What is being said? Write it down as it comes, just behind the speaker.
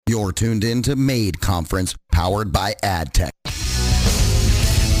You're tuned in to MADE Conference, powered by Adtech.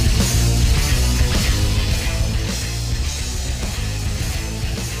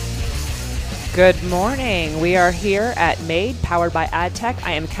 Good morning. We are here at MADE, powered by Adtech.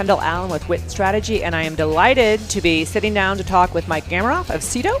 I am Kendall Allen with Wit Strategy, and I am delighted to be sitting down to talk with Mike Gamaroff of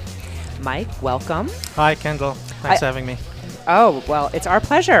Sito. Mike, welcome. Hi, Kendall. Thanks for having me. Oh, well, it's our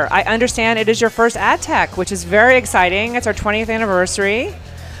pleasure. I understand it is your first Adtech, which is very exciting. It's our 20th anniversary.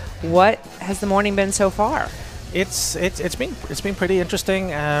 What has the morning been so far? It's been pretty interesting.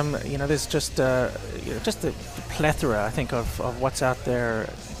 There's just a plethora, I think, of what's out there.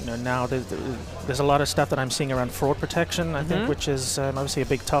 Now there's a lot of stuff that I'm seeing around fraud protection, I think, which is obviously a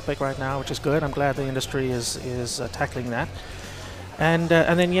big topic right now, which is good. I'm glad the industry is tackling that. And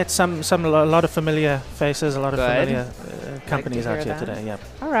then yet a lot of familiar faces, a lot of familiar companies out here today. Yeah.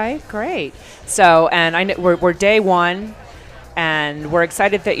 All right, great. So, and I know we're day one, and we're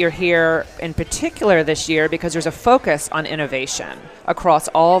excited that you're here in particular this year because there's a focus on innovation across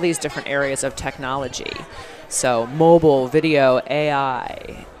all these different areas of technology. So, mobile, video,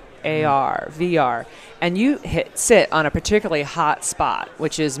 AI, AR, VR, and you sit on a particularly hot spot,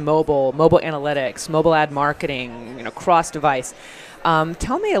 which is mobile analytics, mobile ad marketing, cross-device.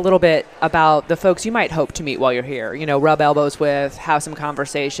 Tell me a little bit about the folks you might hope to meet while you're here, rub elbows with, have some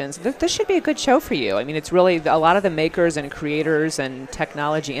conversations. This should be a good show for you. I mean, it's really a lot of the makers and creators and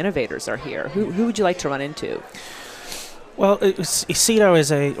technology innovators are here. Who would you like to run into? Well, Sito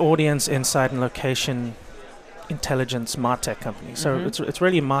is an audience, insight, and location intelligence MarTech company. So it's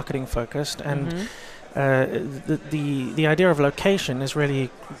really marketing focused, and the idea of location is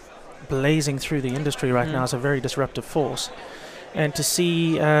really blazing through the industry right now as a very disruptive force. And to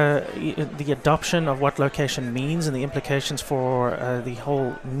see the adoption of what location means and the implications for the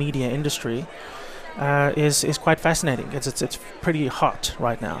whole media industry is quite fascinating. It's pretty hot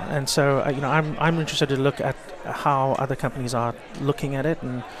right now, and so I'm interested to look at how other companies are looking at it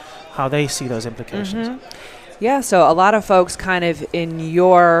and how they see those implications. Yeah, so a lot of folks kind of in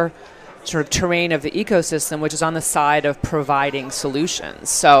your sort of terrain of the ecosystem, which is on the side of providing solutions,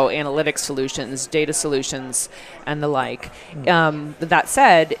 so analytics solutions, data solutions, and the like. That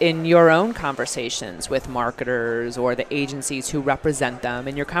said, in your own conversations with marketers or the agencies who represent them,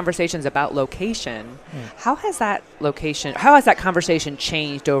 in your conversations about location, how has that conversation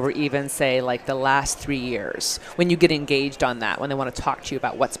changed over even, say, like the last 3 years when you get engaged on that, when they want to talk to you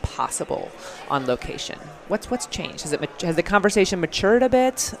about what's possible on location? What's changed? Has the conversation matured a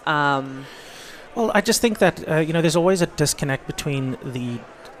bit? Well, I just think that there's always a disconnect between the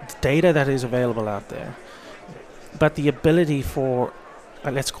data that is available out there, but the ability for,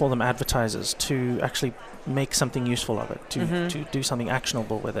 let's call them advertisers, to actually make something useful of it, to do something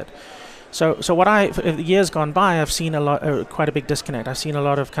actionable with it. So years gone by, I've seen quite a big disconnect. I've seen a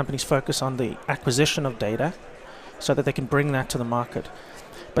lot of companies focus on the acquisition of data so that they can bring that to the market.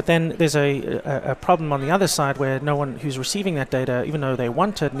 But then there's a problem on the other side where no one who's receiving that data, even though they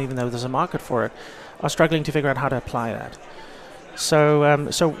want it and even though there's a market for it, are struggling to figure out how to apply that. So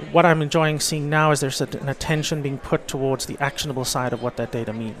what I'm enjoying seeing now is there's an attention being put towards the actionable side of what that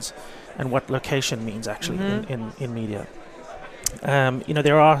data means and what location means actually in media.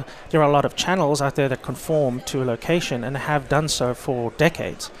 There are a lot of channels out there that conform to a location and have done so for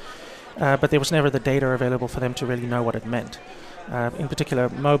decades, but there was never the data available for them to really know what it meant. In particular,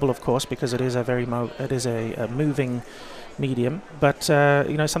 mobile, of course, because it is a moving medium. But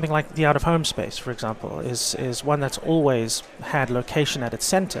something like the out-of-home space, for example, is one that's always had location at its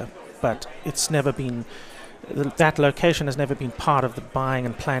center, but it's never been. That location has never been part of the buying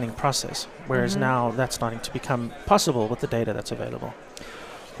and planning process. Whereas now that's starting to become possible with the data that's available.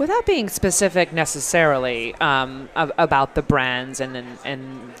 Without being specific necessarily about the brands and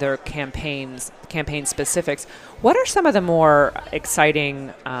their campaign specifics, what are some of the more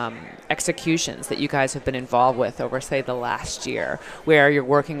exciting executions that you guys have been involved with over, say, the last year, where you're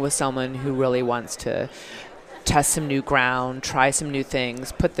working with someone who really wants to test some new ground, try some new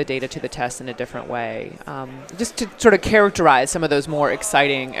things, put the data to the test in a different way? Just to sort of characterize some of those more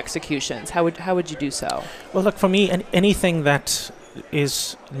exciting executions, how would you do so? Well, look, for me, anything that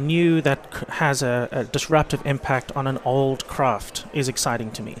is new that has a disruptive impact on an old craft is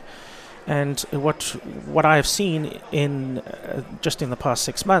exciting to me. And what I have seen in just in the past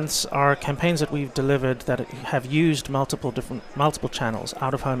 6 months are campaigns that we've delivered that have used multiple channels,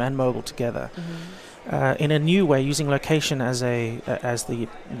 out of home and mobile together, in a new way, using location as the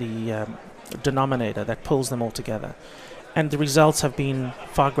denominator that pulls them all together. and the results have been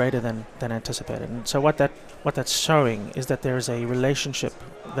far greater than anticipated. And so what that's showing is that there is a relationship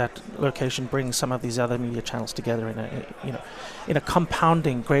that location brings some of these other media channels together in a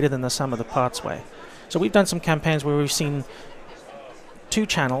compounding greater than the sum of the parts way. So we've done some campaigns where we've seen two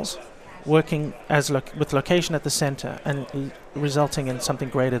channels working with location at the center and resulting in something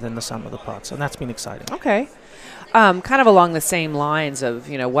greater than the sum of the parts, and that's been exciting. Okay. Kind of along the same lines of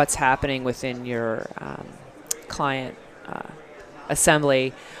what's happening within your client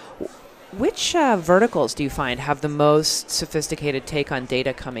assembly. Which verticals do you find have the most sophisticated take on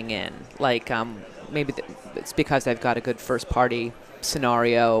data coming in? Like maybe it's because they've got a good first-party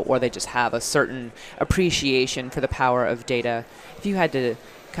scenario, or they just have a certain appreciation for the power of data. If you had to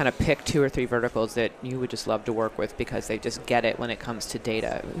kind of pick 2 or 3 verticals that you would just love to work with because they just get it when it comes to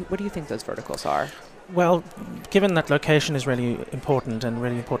data, what do you think those verticals are? Well, given that location is really important and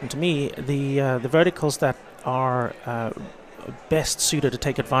really important to me, the verticals that are best suited to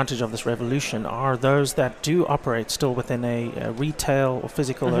take advantage of this revolution are those that do operate still within a retail or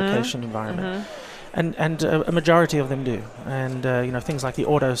physical location environment. And a majority of them do. And things like the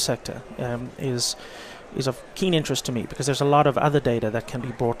auto sector is of keen interest to me because there's a lot of other data that can be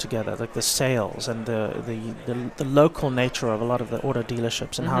brought together, like the sales and the local nature of a lot of the auto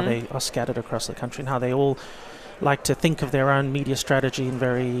dealerships and how they are scattered across the country and how they all like to think of their own media strategy in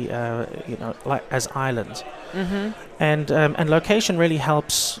very, like as islands. And location really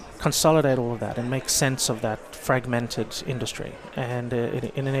helps consolidate all of that and make sense of that fragmented industry. And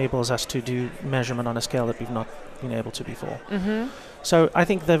it enables us to do measurement on a scale that we've not been able to before. So I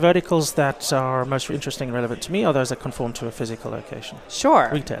think the verticals that are most interesting and relevant to me are those that conform to a physical location. Sure.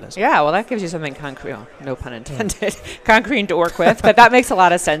 Retailers. Yeah, well, that gives you something concrete, no pun intended, concrete to work with. But that makes a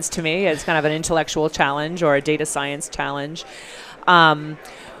lot of sense to me. It's kind of an intellectual challenge or a data science challenge.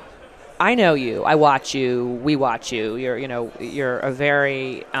 I know you. I watch you. We watch you. You're a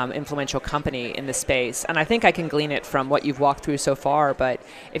very influential company in the space, and I think I can glean it from what you've walked through so far. But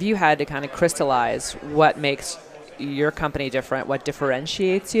if you had to kind of crystallize what makes your company different, what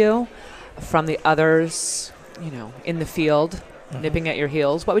differentiates you from the others, in the field, nipping at your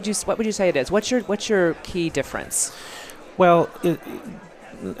heels, what would you say it is? What's your key difference? Well,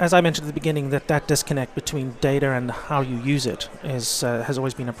 as I mentioned at the beginning, that disconnect between data and how you use it has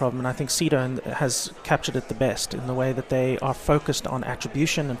always been a problem, and I think Sito has captured it the best in the way that they are focused on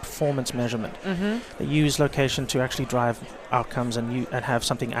attribution and performance measurement. They use location to actually drive outcomes and have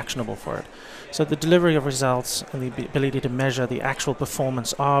something actionable for it. So the delivery of results and the ability to measure the actual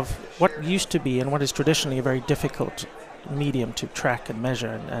performance of what used to be and what is traditionally a very difficult medium to track and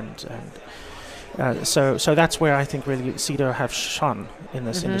measure so that's where I think really Sito have shone in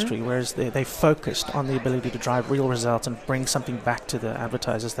this industry, whereas they focused on the ability to drive real results and bring something back to the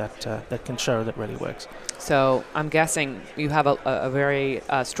advertisers that can show that really works. So I'm guessing you have a very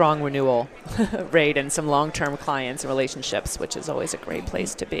strong renewal rate and some long-term clients and relationships, which is always a great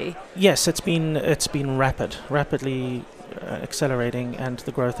place to be. Yes, it's been rapidly accelerating, and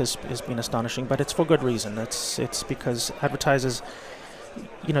the growth has been astonishing, but it's for good reason. It's because advertisers,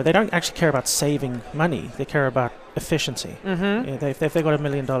 they don't actually care about saving money. They care about efficiency. If they've got $1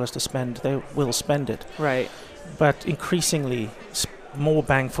 million to spend, they will spend it. Right. But increasingly, more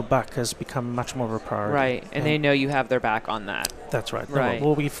bang for buck has become much more of a priority. Right, and they know you have their back on that. That's right. Right.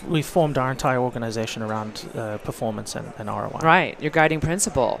 Well, we've formed our entire organization around performance and ROI. Right, your guiding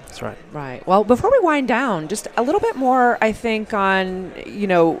principle. That's right. Right. Well, before we wind down, just a little bit more, I think, on,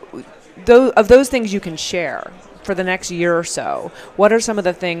 those things you can share for the next year or so. What are some of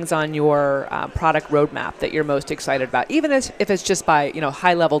the things on your product roadmap that you're most excited about, even if it's just by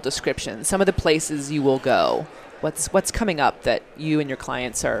high-level description? Some of the places you will go. What's coming up that you and your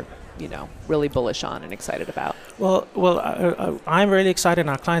clients are really bullish on and excited about? Well, I'm really excited, and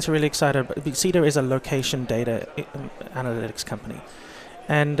our clients are really excited. Sito is a location data analytics company.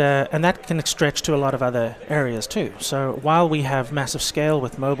 And that can stretch to a lot of other areas too. So while we have massive scale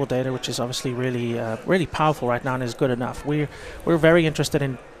with mobile data, which is obviously really powerful right now and is good enough, we're very interested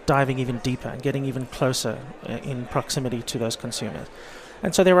in diving even deeper and getting even closer in proximity to those consumers.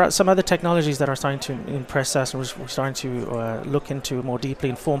 And so there are some other technologies that are starting to impress us, and we're starting to look into more deeply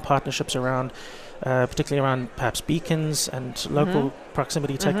and form partnerships around, particularly around perhaps beacons and local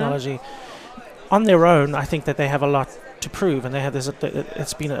proximity technology. On their own, I think that they have a lot to prove, and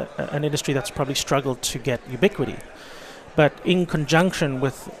it's been an industry that's probably struggled to get ubiquity. But in conjunction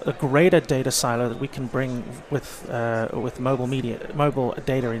with a greater data silo that we can bring with mobile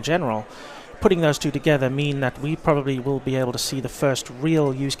data in general, putting those two together mean that we probably will be able to see the first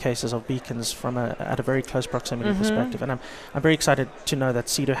real use cases of beacons from at a very close proximity perspective. And I'm very excited to know that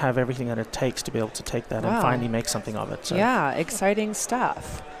Sito have everything that it takes to be able to take that and finally make something of it. So. Yeah, exciting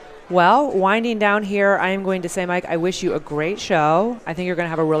stuff. Well, winding down here, I am going to say, Mike, I wish you a great show. I think you're going to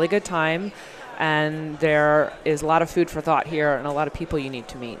have a really good time. And there is a lot of food for thought here and a lot of people you need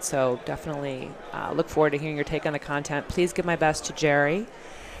to meet. So definitely look forward to hearing your take on the content. Please give my best to Jerry.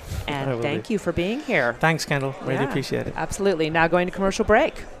 And thank you for being here. Thanks, Kendall. Really appreciate it. Absolutely. Now going to commercial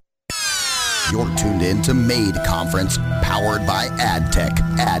break. You're tuned in to MADE Conference, powered by Adtech.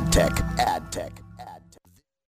 Adtech.